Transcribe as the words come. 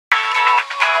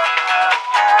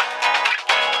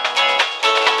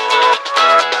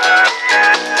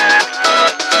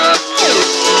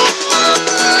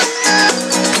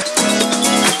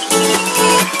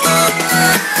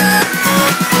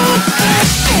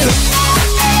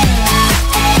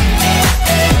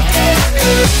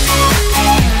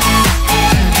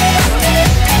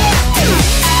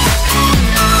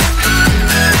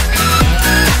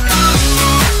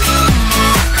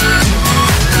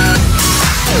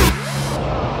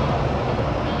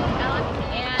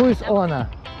is Ona?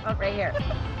 Oh, right here.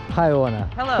 Hi, Ona.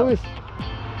 Hello. Who is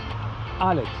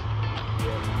Alex?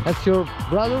 That's your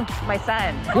brother? My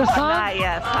son. Your son? Not,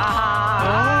 yes.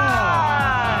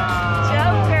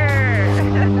 Joker.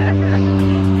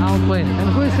 I'll play it. And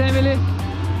who is Emily?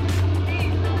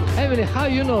 Emily, how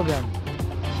you know them?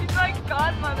 She's like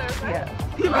godmother, right?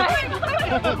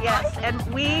 Yes, and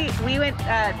we went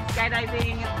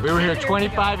skydiving. We were here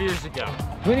 25 years ago.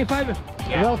 25?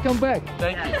 Yeah. Welcome back.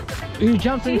 Thank you. You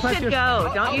jumped You 25 should years?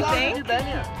 go, don't you How long have you think? been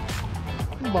here?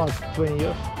 About 20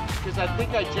 years. Because I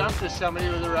think I jumped as somebody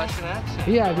with a Russian accent.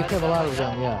 Yeah, we have a lot of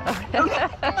them,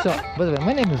 yeah. So, by the way,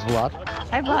 my name is Vlad.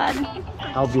 Hi, Vlad.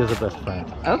 I'll be your best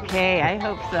friend. Okay, I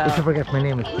hope If you so. forget, my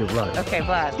name is still Vlad. Okay,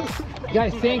 Vlad.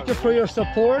 Guys, thank you for your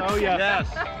support. Oh, yes.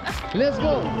 Let's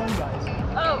go.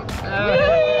 Oh,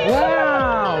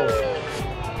 Wow!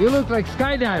 You look like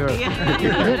skydiver. Yeah.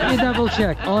 Let me double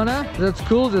check. Ona, that's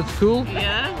cool, that's cool.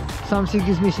 Yeah. Something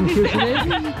is missing here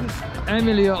today.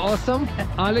 Emily, you're awesome.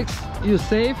 Alex, you're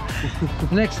safe.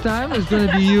 Next time it's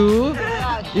gonna be you.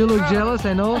 You look jealous,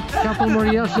 I know. Couple more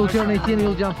years, you'll turn 18,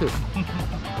 you'll jump too.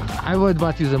 I avoid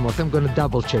what you the most. I'm gonna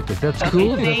double check it. That's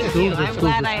cool. Okay, That's thank cool. you. That's I'm cool.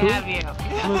 glad I That's cool. have you.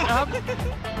 Look up.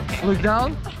 Look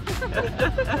down.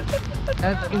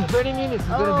 And in 20 minutes it's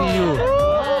gonna be you.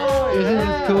 Isn't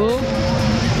it cool?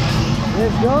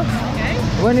 Let's go. Okay.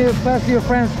 When you pass your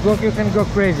friends book, you can go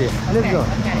crazy. Let's go.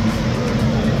 Okay.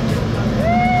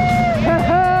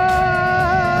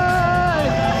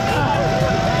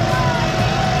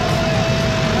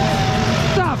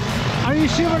 Stop! Are you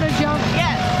sure when I jump?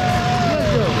 Yes.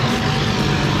 Let's go.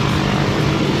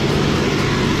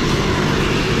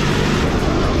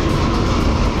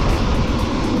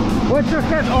 What's your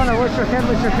head, Ona? What's your head?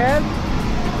 What's your head?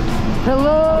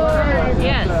 Hello!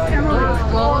 Yes.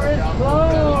 Close.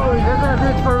 You're gonna do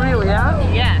it for real,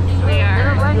 yeah? Yes, we You're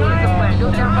are. not letting me complain.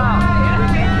 You'll jump out.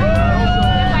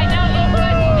 If I know you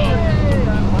push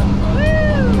me.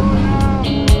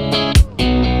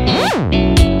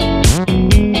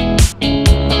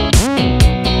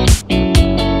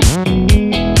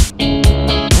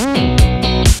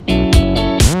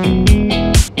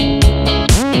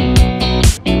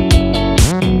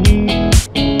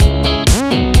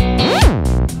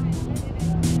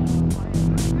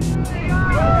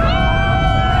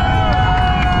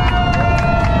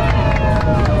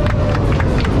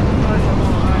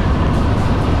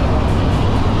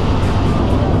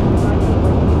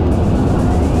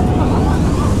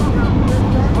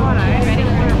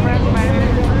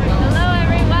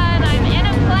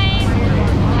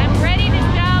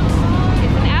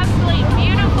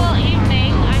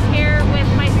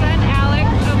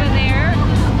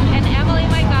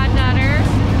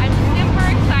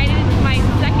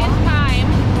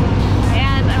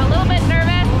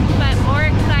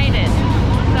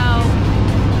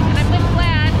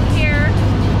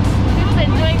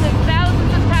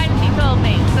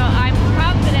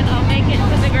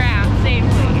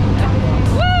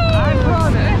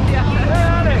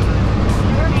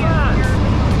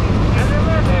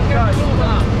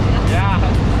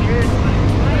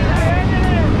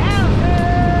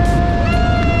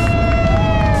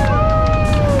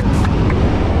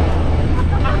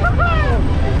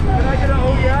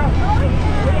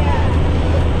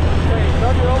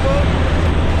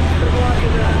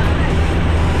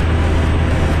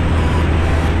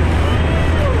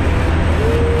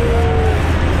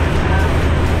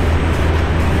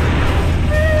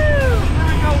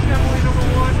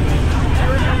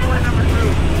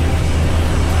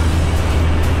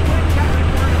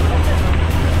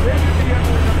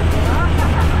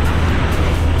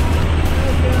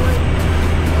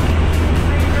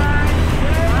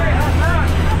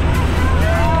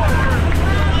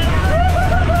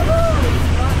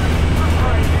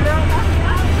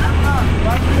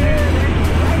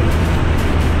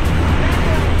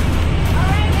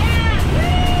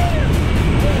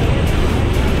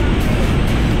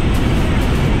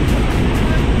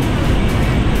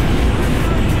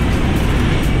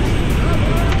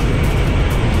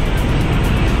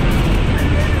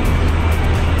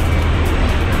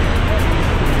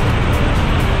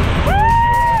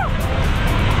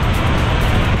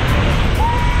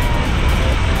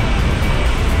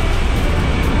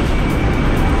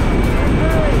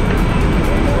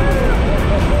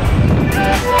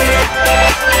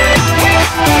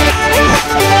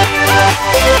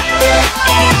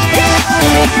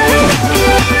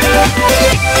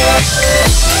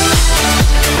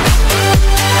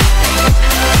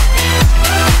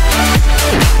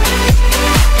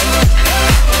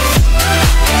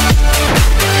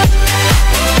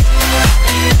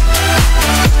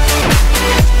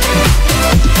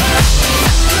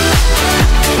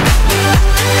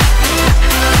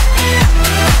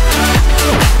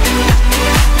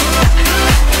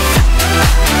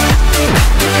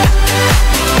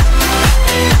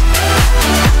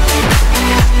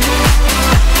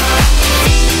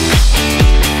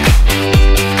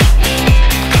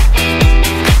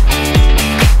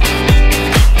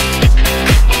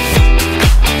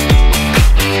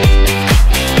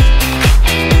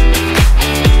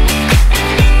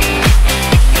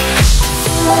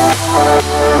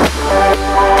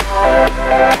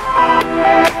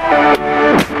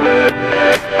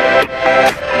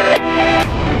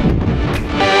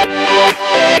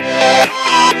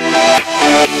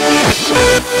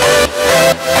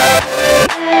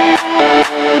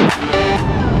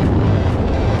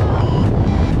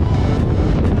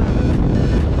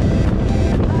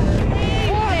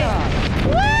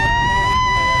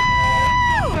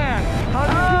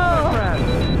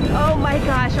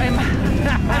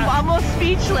 almost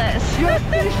speechless. You're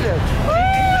speechless.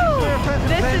 Woo!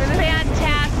 This is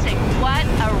fantastic. What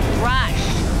a rush.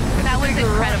 That was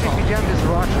incredible. If you jump this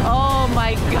rush. Oh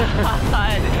my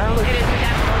God. It is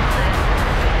definitely.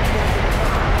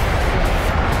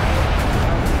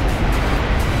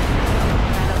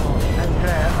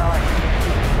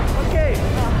 Okay,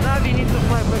 now we need to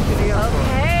fly back to the airport.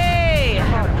 Okay.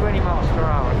 About 20 miles per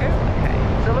hour, okay?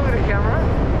 So look at the camera.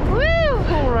 Woo!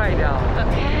 Pull right down.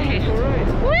 Okay. Pull right.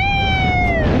 Woo!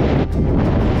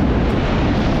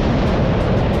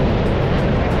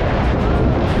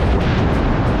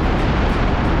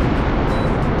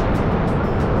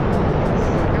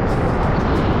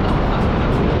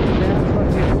 That's what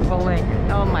you do for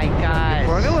landing. Oh my God.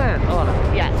 For the land, Ona.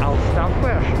 Yes. I'll stop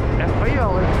first. And for you,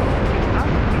 Alex, up.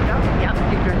 Yep.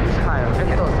 You turn this higher. And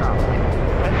goes up.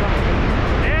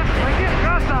 Yeah, like this.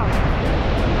 Cross up.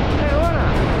 Hey, Ona.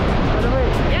 By the way.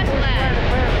 Yes, lad.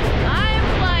 I'm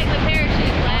flying the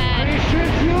parachute, Are lad. you sure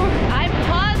it's you? I'm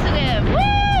positive.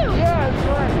 Woo! Yeah, it's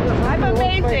right. Because I'm have to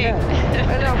walk my amazing. head.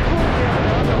 And now, cool.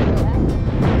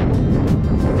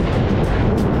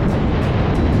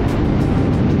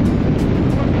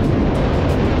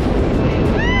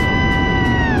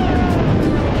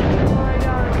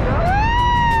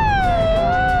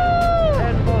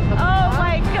 Oh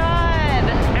my God.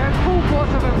 And pull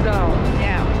both of them down.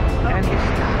 Yeah. And you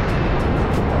stop.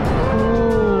 Ooh.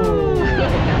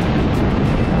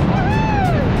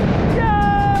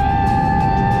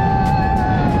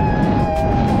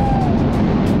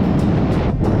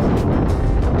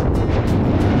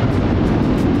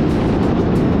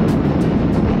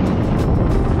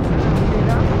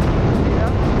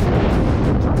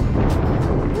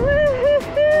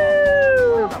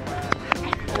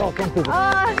 Welcome to the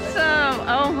Awesome.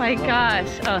 Oh my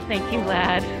gosh. Oh, thank you,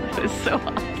 lad. It was so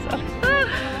awesome.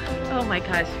 Oh my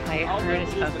gosh, my heart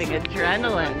is pumping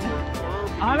adrenaline.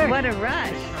 Alex. What a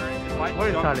rush. Where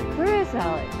is Alex? Where is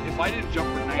Alex? If I didn't jump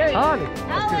for 90. Alex.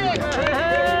 Alex!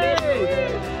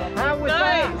 Hey! How was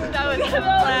that? That was a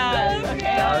blast.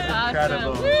 That was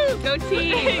incredible. Woo, go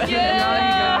team.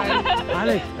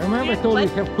 Alex, remember I told you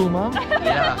you have cool mom?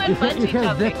 Yeah. You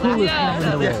have the coolest mom in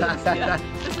the world.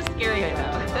 This is scary, I know.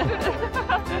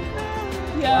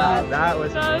 Yeah. That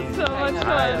was That was so much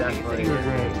fun. definitely. You're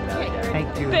great. Thank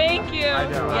you. Thank you. I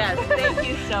know. Yes, thank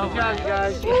you so much.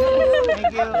 Thank you.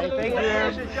 Thank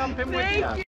you.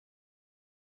 Thank you.